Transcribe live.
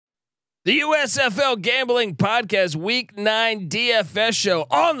The USFL Gambling Podcast Week 9 DFS show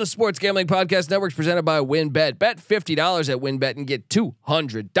on the Sports Gambling Podcast Network is presented by WynnBET. Bet $50 at WynnBET and get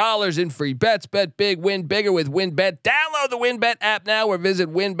 $200 in free bets. Bet big, win bigger with WynnBET. Download the WynnBET app now or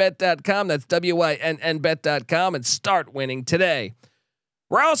visit wynnbet.com. That's WYNNBet.com and start winning today.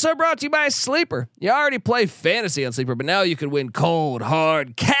 We're also brought to you by Sleeper. You already play fantasy on Sleeper, but now you can win cold,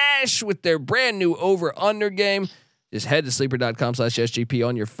 hard cash with their brand new over-under game. Just head to sleeper.com/SGP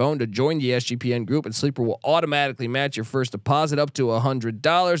on your phone to join the SGPN group, and Sleeper will automatically match your first deposit up to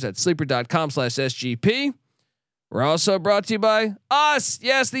 $100 at sleeper.com/SGP. We're also brought to you by us.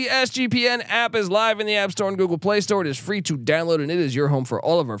 Yes, the SGPN app is live in the App Store and Google Play Store. It is free to download, and it is your home for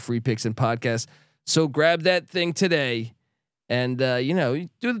all of our free picks and podcasts. So grab that thing today, and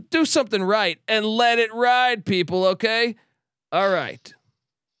do something right and let it ride, people. Okay, all right.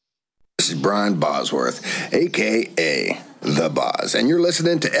 This is Brian Bosworth, a.k.a. The Boz, and you're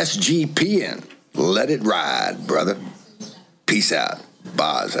listening to SGPN. Let it ride, brother. Peace out.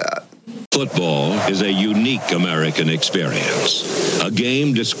 Boz out. Football is a unique American experience. A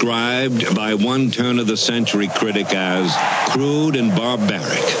game described by one turn-of-the-century critic as crude and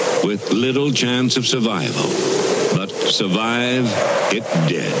barbaric, with little chance of survival. But survive it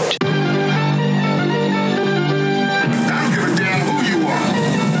did.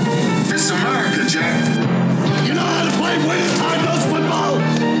 America, Jack. You know how to play winning time nose football?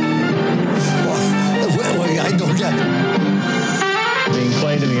 Well, I don't get it. Being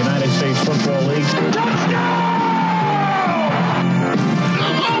played in the United States Football League. Touchdown!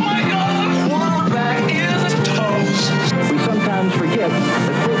 Oh my God! The quarterback is toast. We sometimes forget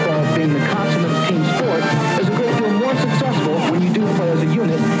that football, being the consummate team sport, is a great deal more successful when you do play as a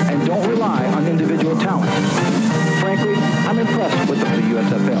unit and don't rely on individual talent. Frankly, I'm impressed with the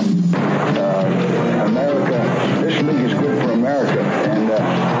USFL. America, this league is good for America, and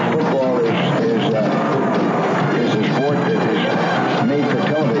football is a sport that is made for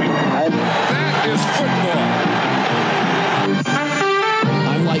television. That is football.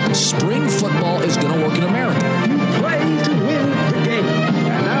 I'm like, spring football is going to work in America. You play to win the game.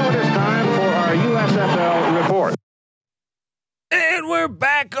 And now it is time for our USFL report. And we're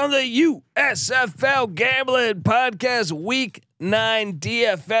back on the USFL Gambling Podcast Week 9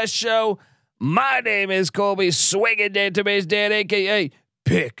 DFS show. My name is Colby Swinging Database Dan, aka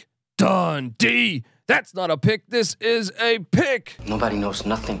Pick Dundee. That's not a pick. This is a pick. Nobody knows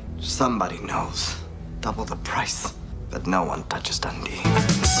nothing. Somebody knows. Double the price, but no one touches Dundee.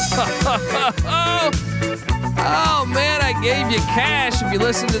 Oh man, I gave you cash if you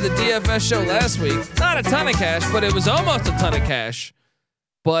listened to the DFS show last week. Not a ton of cash, but it was almost a ton of cash.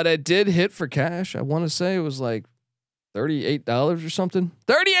 But it did hit for cash. I want to say it was like $38 or something.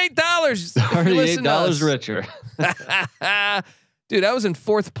 $38. $38 richer. Dude, I was in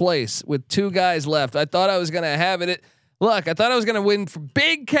fourth place with two guys left. I thought I was going to have it. Look, I thought I was going to win for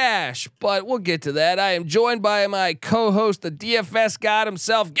big cash, but we'll get to that. I am joined by my co-host, the DFS god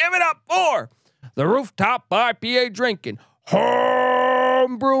himself. Give it up for the rooftop IPA drinking,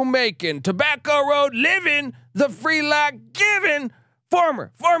 homebrew making, tobacco road living, the free life giving,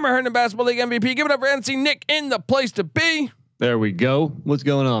 former Herndon Basketball League MVP. Give it up for NC Nick in the place to be. There we go. What's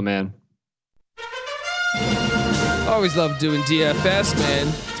going on, man? Always love doing DFS, man.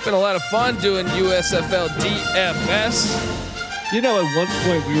 It's been a lot of fun doing USFL DFS. You know, at one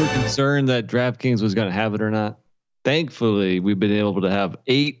point we were concerned that DraftKings was going to have it or not. Thankfully, we've been able to have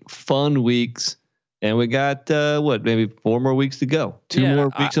 8 fun weeks, and we got maybe 4 more weeks to go. 2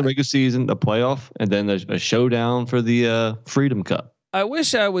 more weeks in regular season, a playoff, and then there's a showdown for the Freedom Cup. I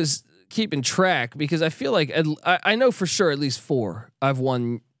wish I was keeping track because I feel like I know for sure at least 4 I've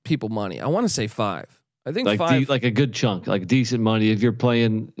won people money. I want to say 5. I think like 5, like a good chunk, like decent money. If you're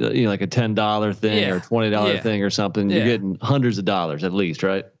playing, like a $10 thing or $20 thing or something, you're getting hundreds of dollars at least,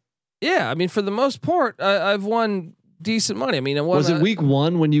 right? Yeah, I mean, for the most part, I've won decent money. I mean, was it week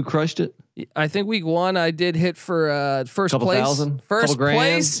 1 when you crushed it? I think week 1 I did hit for first couple place. Thousand, first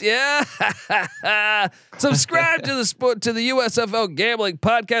place, yeah. Subscribe to the USFL Gambling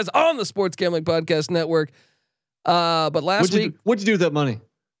Podcast on the Sports Gambling Podcast Network. But last week, what'd you do with that money?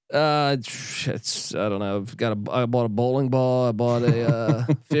 I don't know. I bought a bowling ball. I bought a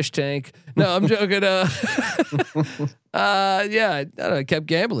fish tank. No, I'm joking. I kept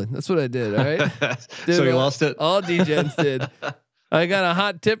gambling. That's what I did. All right. Dude, so you lost it. All DJs did. I got a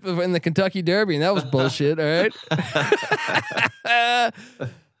hot tip in the Kentucky Derby, and that was bullshit. All right.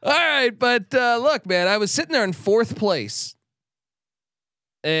 All right, but look, man, I was sitting there in 4th place,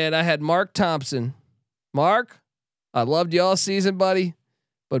 and I had Mark Thompson. Mark, I loved you all season, buddy.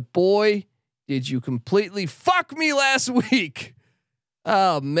 But boy, did you completely fuck me last week.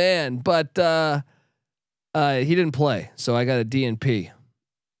 Oh man, but he didn't play, so I got a DNP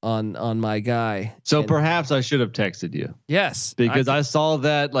on my guy. So perhaps I should have texted you. Yes, because I saw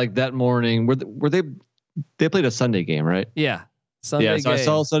that like that morning. Were they played a Sunday game, right? Yeah, Sunday. Yeah, so game. I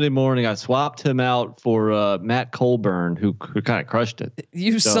saw Sunday morning. I swapped him out for Matt Colburn, who kind of crushed it.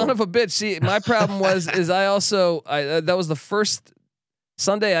 You son of a bitch. See, my problem was that was the first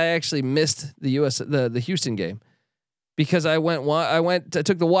Sunday I actually missed the Houston game. Because I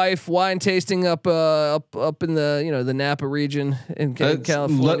took the wife wine tasting up in the the Napa region in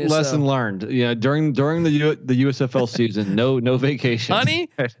California. Lesson learned. Yeah, during the USFL season, no vacation.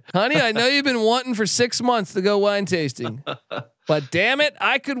 Honey, I know you've been wanting for 6 months to go wine tasting, but damn it,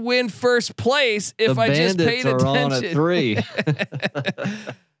 I could win first place if I just paid attention. On at 3.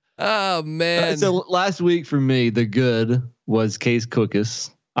 Oh man! So last week for me, the good was Case Cookus.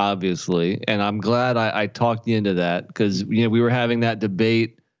 Obviously, and I'm glad I talked you into that because we were having that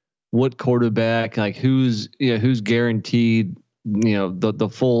debate, what quarterback, like who's guaranteed the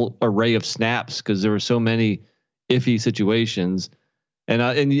full array of snaps because there were so many iffy situations,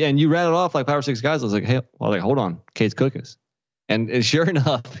 and you rattled off like 5 or 6 guys. I was like, hold on, Case Cookus, and sure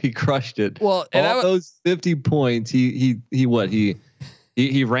enough, he crushed it. Well, and those 50 points, he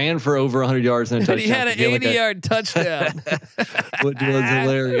ran for over 100 yards and a touchdown. He had an 80-yard touchdown, which was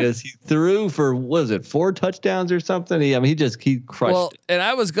hilarious. He threw for 4 touchdowns or something. He crushed it. And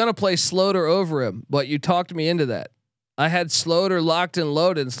I was gonna play Sloter over him, but you talked me into that. I had Sloter locked and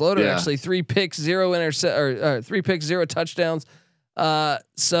loaded. Sloter actually 3 picks, 0 touchdowns.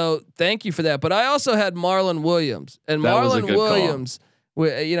 So thank you for that. But I also had Marlon Williams, and Marlon Williams,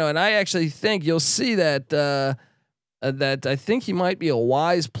 and I actually think you'll see that. That I think he might be a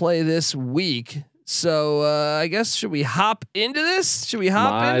wise play this week. So I guess should we hop into this?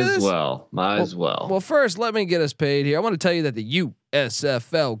 Might as well. Well, first let me get us paid here. I want to tell you that the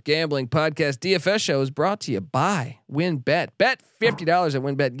USFL Gambling Podcast DFS show is brought to you by WinBet. Bet $50 at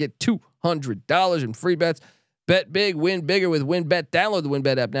WinBet and get $200 in free bets. Bet big, win bigger with WinBet. Download the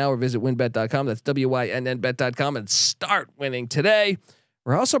WinBet app now or visit winbet.com. That's WYNNBet.com and start winning today.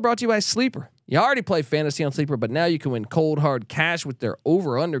 We're also brought to you by Sleeper. You already play fantasy on Sleeper, but now you can win cold hard cash with their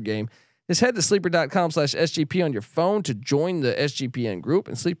over/under game. Just head to sleeper.com/SGP on your phone to join the SGPN group,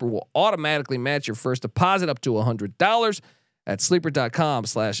 and Sleeper will automatically match your first deposit up to $100 at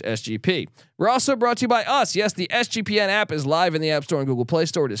sleeper.com/SGP. We're also brought to you by us. Yes, the SGPN app is live in the App Store and Google Play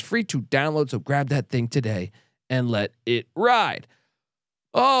Store. It is free to download, so grab that thing today and let it ride.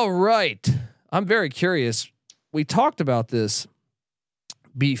 All right. I'm very curious. We talked about this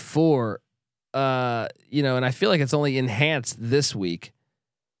before, and I feel like it's only enhanced this week.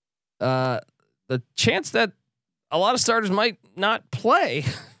 The chance that a lot of starters might not play.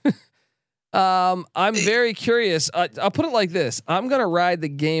 I'm very curious. I'll put it like this. I'm going to ride the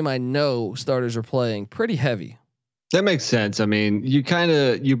game I know starters are playing pretty heavy. That makes sense. I mean,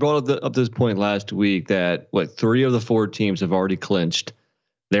 you brought up this point last week that 3 of the 4 teams have already clinched.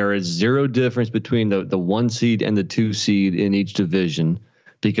 There is 0 difference between the 1 seed and the 2 seed in each division,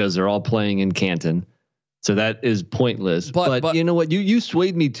 because they're all playing in Canton. So that is pointless. But you know what? You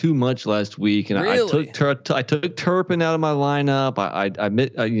swayed me too much last week, and really? I took Turpin out of my lineup.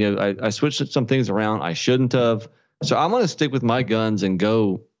 I switched some things around I shouldn't have. So I'm going to stick with my guns and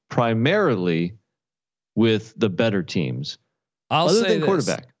go primarily with the better teams. I'll say this.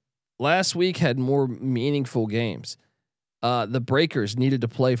 Quarterback. Last week had more meaningful games. The Breakers needed to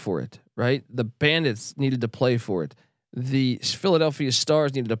play for it, right? The Bandits needed to play for it. The Philadelphia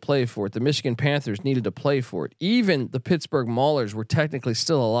Stars needed to play for it. The Michigan Panthers needed to play for it. Even the Pittsburgh Maulers were technically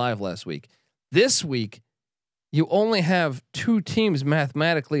still alive last week. This week, you only have 2 teams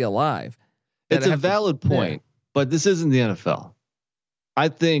mathematically alive. It's a valid point, but this isn't the NFL. I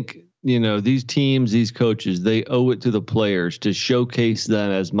think, these teams, these coaches, they owe it to the players to showcase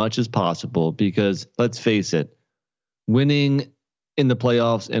them as much as possible, because let's face it, winning in the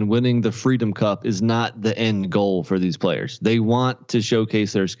playoffs and winning the Freedom Cup is not the end goal for these players. They want to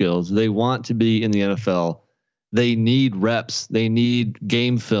showcase their skills. They want to be in the NFL. They need reps. They need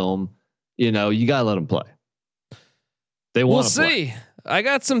game film. You gotta let them play. They want to play. We'll see. I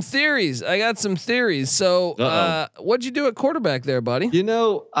got some theories. So what'd you do at quarterback there, buddy?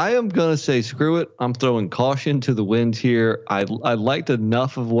 I am going to say, screw it. I'm throwing caution to the wind here. I liked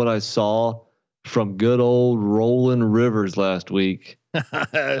enough of what I saw from good old Roland Rivers last week. What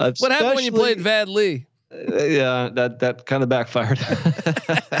happened when you played Vad Lee? Yeah, that kind of backfired.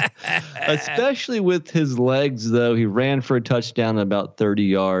 Especially with his legs, though. He ran for a touchdown about 30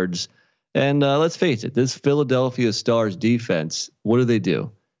 yards. And let's face it, this Philadelphia Stars defense, what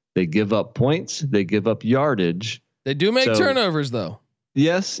do? They give up points. They give up yardage. They do make turnovers, though.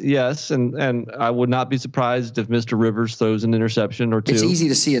 Yes, and I would not be surprised if Mr. Rivers throws an interception or two. It's easy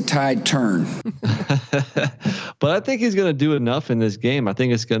to see a tide turn. But I think he's going to do enough in this game. I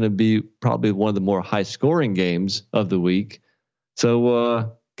think it's going to be probably one of the more high-scoring games of the week.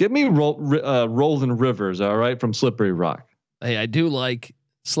 So give me Roland Rivers, all right, from Slippery Rock. Hey, I do like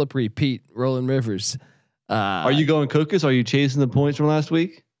Slippery Pete, Roland Rivers. Are you going Cookus? Are you chasing the points from last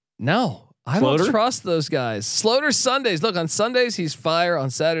week? No. I don't trust those guys. Sloter Sundays. Look, on Sundays he's fire.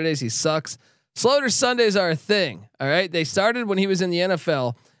 On Saturdays he sucks. Sloter Sundays are a thing. All right. They started when he was in the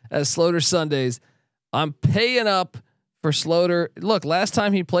NFL as Sloter Sundays. I'm paying up for Sloter. Look, last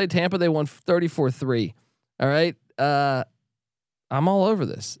time he played Tampa, they won 34-3. All right. I'm all over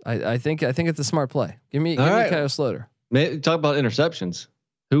this. I think it's a smart play. Give me Kyle Sloter. Talk about interceptions.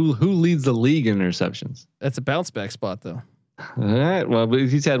 Who leads the league in interceptions? That's a bounce back spot though. All right. Well,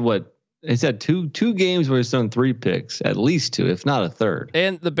 he's had what? He's had two games where he's done 3 picks, at least 2, if not a third.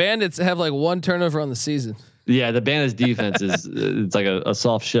 And the Bandits have like 1 turnover on the season. Yeah, the Bandits defense is it's like a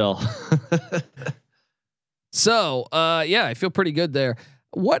soft shell. So yeah, I feel pretty good there.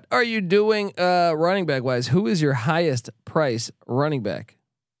 What are you doing running back wise? Who is your highest price running back?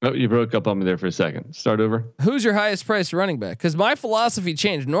 Oh, you broke up on me there for a second. Start over. Who's your highest price running back? Because my philosophy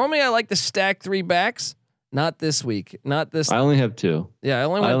changed. Normally I like to stack 3 backs. Not this week. Not this. I only have 2. Yeah, I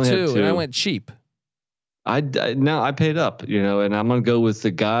only went 2, and I went cheap. I paid up, and I'm going to go with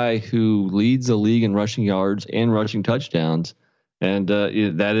the guy who leads the league in rushing yards and rushing touchdowns. And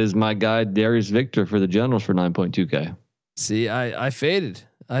that is my guy, Darius Victor for the Generals for 9.2K. See, I faded.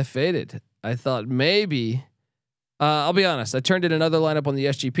 I thought maybe, I'll be honest. I turned in another lineup on the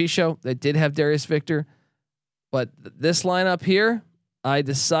SGP show that did have Darius Victor, but this lineup here, I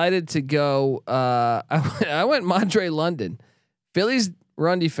decided to go. I went Madre London. Philly's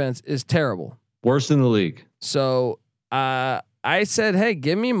run defense is terrible, worst in the league. So I said, hey,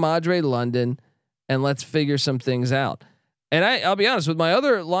 give me Madre London, and let's figure some things out. And I'll be honest with my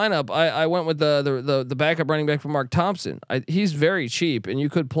other lineup. I went with the backup running back for Mark Thompson. He's very cheap, and you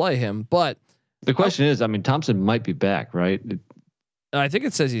could play him. But the question is, Thompson might be back, right? I think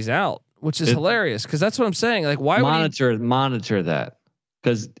it says he's out, which is hilarious because that's what I'm saying. Like, why monitor that?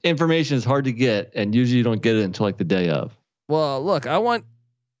 Because information is hard to get, and usually you don't get it until like the day of. Well, look, I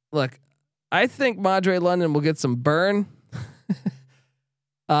think Madre London will get some burn,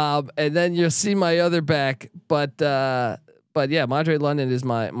 and then you'll see my other back. But yeah, Madre London is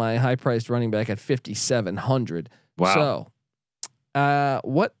my high priced running back at 5,700. Wow. So,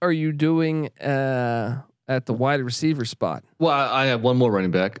 what are you doing at the wide receiver spot? Well, I have one more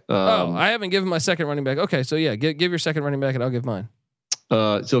running back. I haven't given my second running back. Okay, so yeah, give your second running back, and I'll give mine.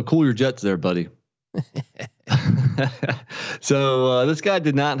 So cool your jets there, buddy. So this guy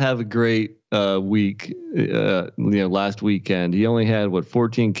did not have a great week. Last weekend he only had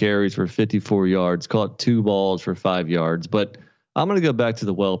 14 carries for 54 yards, caught 2 balls for 5 yards. But I'm going to go back to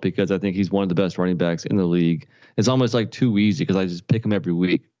the well because I think he's one of the best running backs in the league. It's almost like too easy because I just pick him every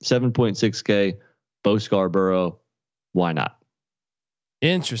week. 7.6K, Bo Scarborough. Why not?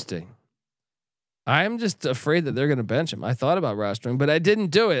 Interesting. I'm just afraid that they're going to bench him. I thought about rostering, but I didn't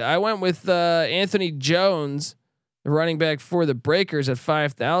do it. I went with Anthony Jones, the running back for the Breakers at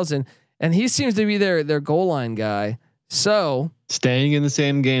 5,000, and he seems to be their goal line guy. So staying in the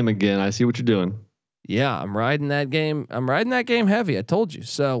same game again. I see what you're doing. Yeah, I'm riding that game. I'm riding that game heavy. I told you.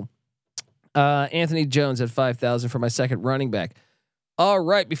 So Anthony Jones at 5,000 for my second running back. All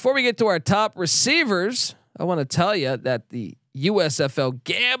right. Before we get to our top receivers, I want to tell you that the USFL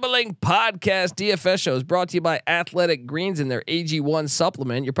Gambling Podcast DFS show is brought to you by Athletic Greens and their AG1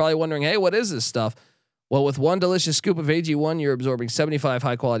 supplement. You're probably wondering, hey, what is this stuff? Well, with one delicious scoop of AG1, you're absorbing 75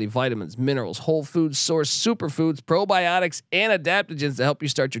 high-quality vitamins, minerals, whole food source superfoods, probiotics, and adaptogens to help you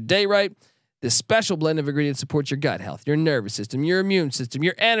start your day right. This special blend of ingredients supports your gut health, your nervous system, your immune system,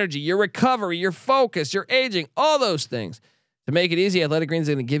 your energy, your recovery, your focus, your aging, all those things. To make it easy, Athletic Greens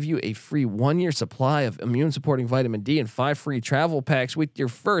is going to give you a free 1-year supply of immune-supporting vitamin D and 5 free travel packs with your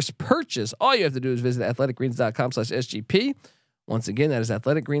first purchase. All you have to do is visit athleticgreens.com/SGP. Once again, that is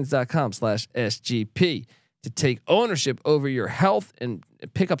athleticgreens.com/SGP to take ownership over your health and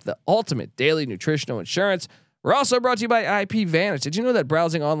pick up the ultimate daily nutritional insurance. We're also brought to you by IP Vanish. Did you know that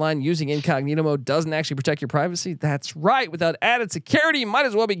browsing online using incognito mode doesn't actually protect your privacy? That's right. Without added security, you might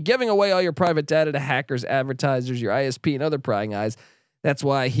as well be giving away all your private data to hackers, advertisers, your ISP, and other prying eyes. That's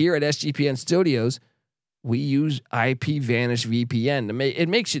why here at SGPN Studios, we use IP Vanish VPN. It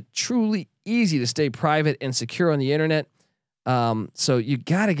makes it truly easy to stay private and secure on the internet. So you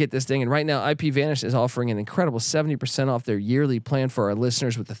got to get this thing. And right now, IP Vanish is offering an incredible 70% off their yearly plan for our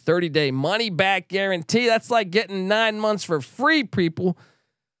listeners with a 30-day money back guarantee. That's like getting 9 months for free, people.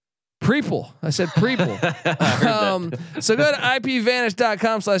 I said preeple. So go to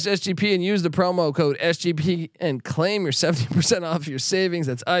ipvanish.com/SGP and use the promo code SGP and claim your 70% off your savings.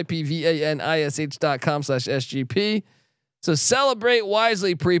 That's ipvanish.com/SGP. So celebrate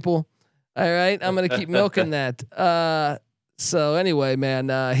wisely, preeple. All right. I'm going to keep milking that. So anyway,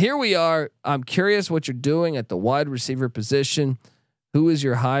 man, here we are. I'm curious what you're doing at the wide receiver position. Who is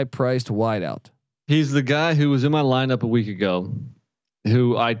your high priced wideout? He's the guy who was in my lineup a week ago,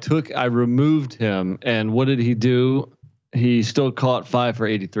 who I removed him. And what did he do? He still caught 5 for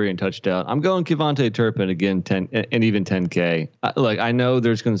 83 and touchdown. I'm going Kevontae Turpin again, 10 and even 10K. I know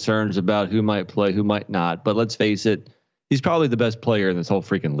there's concerns about who might play, who might not, but let's face it. He's probably the best player in this whole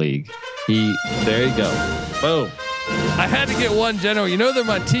freaking league. There you go. Boom. I had to get one general. You know, they're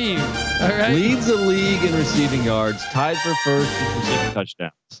my team. All right. Leads the league in receiving yards, tied for first in receiving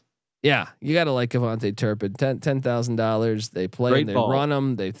touchdowns. Yeah. You got to like Kevontae Turpin, $10,000. They play him, they run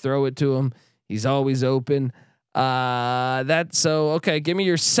him, they throw it to him. He's always open. Okay. Give me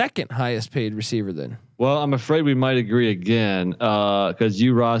your second highest paid receiver then. Well, I'm afraid we might agree again because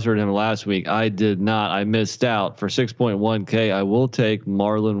you rostered him last week. I did not. I missed out for 6.1K. I will take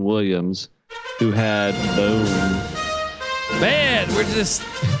Marlon Williams, who had boom. Man, we're just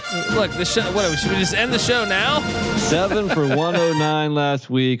look the show. What should we just end the show now? 7 for 109 last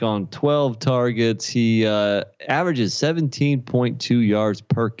week on 12 targets. He averages 17.2 yards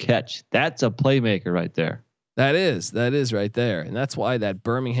per catch. That's a playmaker right there. That is right there. And that's why that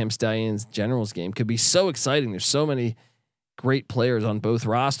Birmingham Stallions Generals game could be so exciting. There's so many great players on both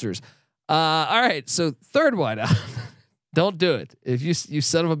rosters. All right. So third wideout, don't do it. If you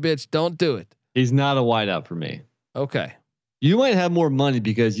son of a bitch, don't do it. He's not a wideout for me. Okay. You might have more money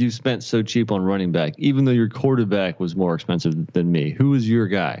because you spent so cheap on running back, even though your quarterback was more expensive than me. Who is your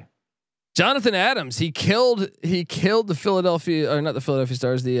guy? Jonathan Adams. He killed the Philadelphia, or not the Philadelphia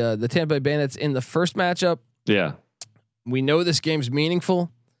Stars, the Tampa Bay Bandits in the first matchup. Yeah. We know this game's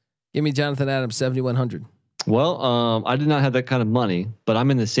meaningful. Give me Jonathan Adams, 7,100. Well, I did not have that kind of money, but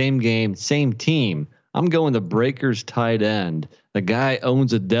I'm in the same game, same team. I'm going the Breakers tight end. The guy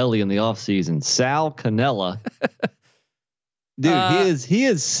owns a deli in the offseason, Sal Cannella. Dude, he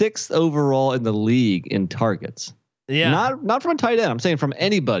is 6th overall in the league in targets. Yeah. Not from a tight end. I'm saying from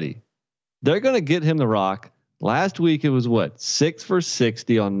anybody. They're going to get him the rock. Last week it was 6 for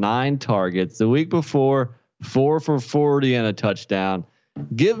 60 on 9 targets. The week before, 4 for 40 and a touchdown.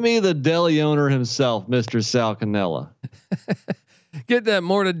 Give me the deli owner himself, Mr. Sal Cannella. Get that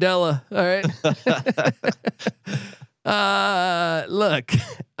mortadella. All right. Look,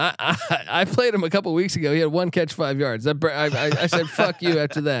 I played him a couple weeks ago. He had 1 catch, 5 yards. I said, fuck you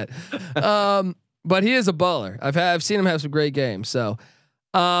after that. But he is a baller. I've seen him have some great games. So,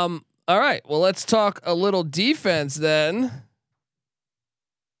 all right, well, let's talk a little defense then.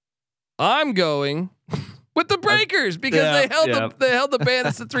 I'm going with the Breakers because they held the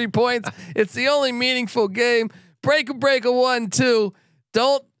Bandits to 3 points. It's the only meaningful game. Break a 1-2.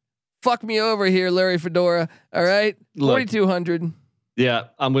 Don't fuck me over here, Larry Fedora. All right, 4,200. Yeah,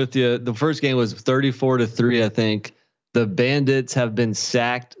 I'm with you. The first game was 34-3. I think the Bandits have been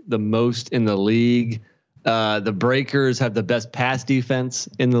sacked the most in the league. The Breakers have the best pass defense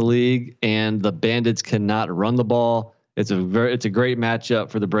in the league, and the Bandits cannot run the ball. It's a great matchup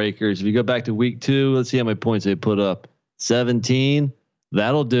for the Breakers. If you go back to week 2, let's see how many points they put up. 17.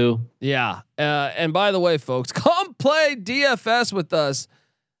 That'll do. Yeah. And by the way, folks, come play DFS with us.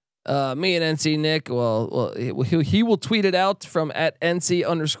 Me and NC Nick. Well, he will tweet it out from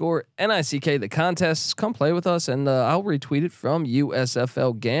 @NC_NICK. The contest. Come play with us, and I'll retweet it from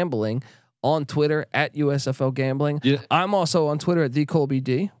USFL Gambling on Twitter @USFL Gambling. Yeah. I'm also on Twitter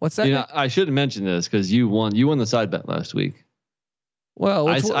 @TheColbyD. What's that? Yeah, I should have mentioned this because you won the side bet last week. Well,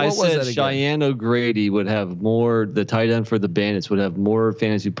 I said Cheyenne O'Grady would have more. The tight end for the Bandits would have more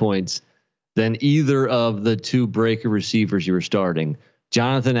fantasy points than either of the 2 Breaker receivers you were starting.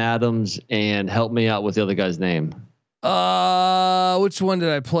 Jonathan Adams, and help me out with the other guy's name. Which one did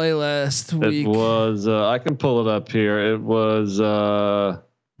I play last week? It was I can pull it up here. It was not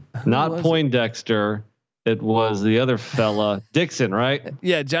Poindexter. It was the other fella, Dixon, right?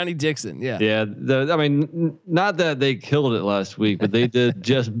 Yeah, Johnny Dixon. Yeah. Yeah. I mean, not that they killed it last week, but they did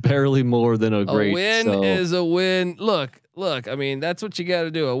just barely more than a great. A win is a win. Look. I mean, that's what you got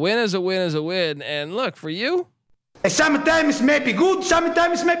to do. A win is a win is a win. And look, for you, sometimes may be good,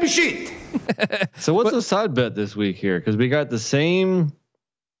 sometimes may be shit. So what's the side bet this week here? Because we got 2 of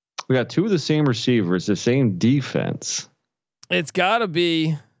the same receivers, the same defense. It's gotta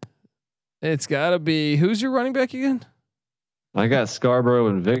be. Who's your running back again? I got Scarborough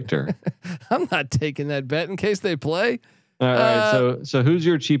and Victor. I'm not taking that bet in case they play. All right. So who's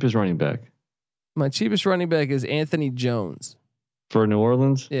your cheapest running back? My cheapest running back is Anthony Jones for New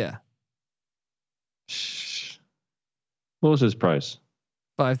Orleans. Yeah. What was his price?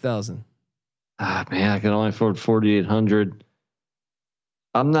 5,000. Ah, man, I can only afford 4,800.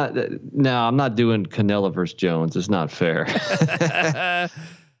 I'm not doing Canella versus Jones. It's not fair.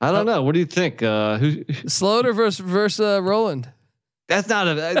 I don't know. What do you think? Who Slaughter versus Roland? That's not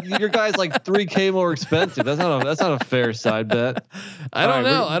your guy's like $3,000 more expensive. That's not a fair side bet. I don't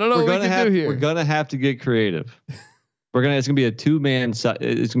know what we can do here. We're gonna have to get creative. It's gonna be a two-man side.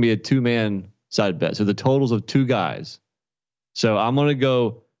 It's gonna be a two-man side bet. So the totals of two guys. So I'm gonna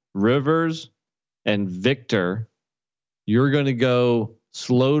go Rivers and Victor. You're gonna go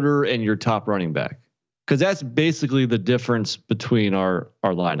Slaughter and your top running back. Because that's basically the difference between our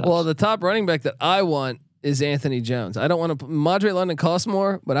lineups. Well, the top running back that I want is Anthony Jones. I don't want to. Madre London costs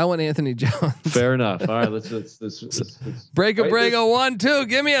more, but I want Anthony Jones. Fair enough. All right, let's break a 1-2.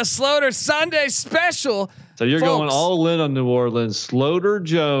 Give me a Slaughter Sunday special. So you're going all in on New Orleans. Slaughter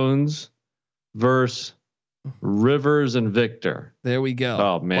Jones versus Rivers and Victor. There we go.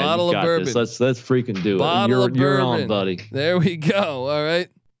 Oh man, bottle you got of bourbon. This. Let's freaking do bottle it. You're on, buddy. There we go. All right.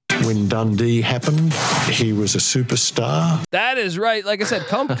 When Dundee happened, he was a superstar. That is right. Like I said,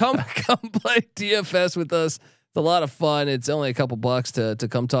 come play DFS with us. It's a lot of fun. It's only a couple bucks to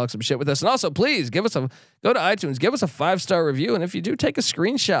come talk some shit with us. And also, please go to iTunes, give us a 5-star review. And if you do, take a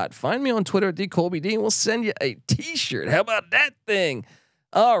screenshot. Find me on Twitter at DColbyD, and we'll send you a T-shirt. How about that thing?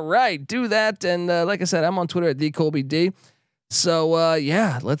 All right, do that. And like I said, I'm on Twitter at DColbyD. So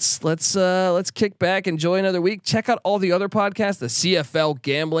yeah, let's kick back, enjoy another week. Check out all the other podcasts. The CFL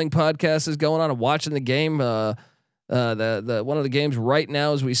gambling podcast is going on. I'm watching the game, the one of the games right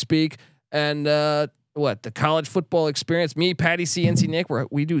now as we speak. And the college football experience. Me, Patty C, NC Nick,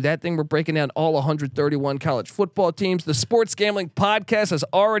 we do that thing. We're breaking down all 131 college football teams. The sports gambling podcast has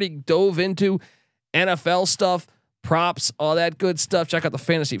already dove into NFL stuff, props, all that good stuff. Check out the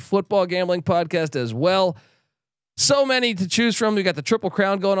fantasy football gambling podcast as well. So many to choose from. We got the Triple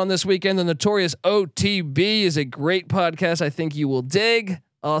Crown going on this weekend. The Notorious OTB is a great podcast. I think you will dig.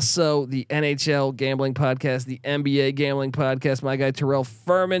 Also, the NHL gambling podcast, the NBA gambling podcast. My guy Terrell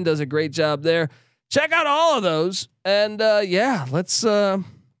Furman does a great job there. Check out all of those, and let's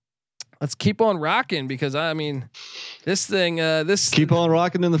keep on rocking because this keep on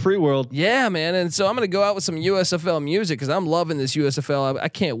rocking in the free world. Yeah, man. And so I'm gonna go out with some USFL music because I'm loving this USFL. I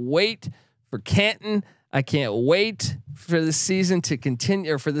can't wait for Canton. I can't wait for this season to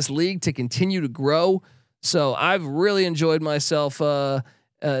continue, or for this league to continue to grow. So I've really enjoyed myself.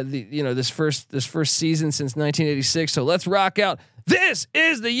 This first season since 1986. So let's rock out. This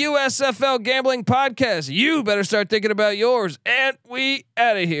is the USFL Gambling Podcast. You better start thinking about yours, and we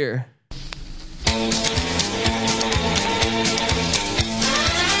out of here.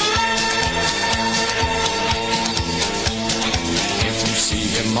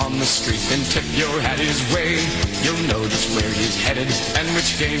 On the street, then tip your hat his way. You'll know just where he's headed and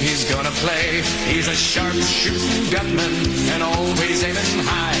which game he's gonna play. He's a sharp-shooting gunman and always aiming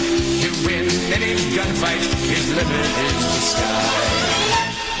high. To win any gunfight, his limit is the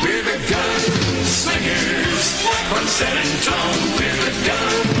sky. We're the gunslingers from San Antonio. We're the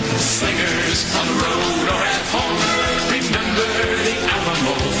gunslingers on the road or at home. Remember the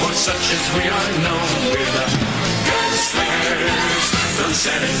Alamo, for such as we are known. We're the gunslingers from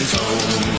San Antonio.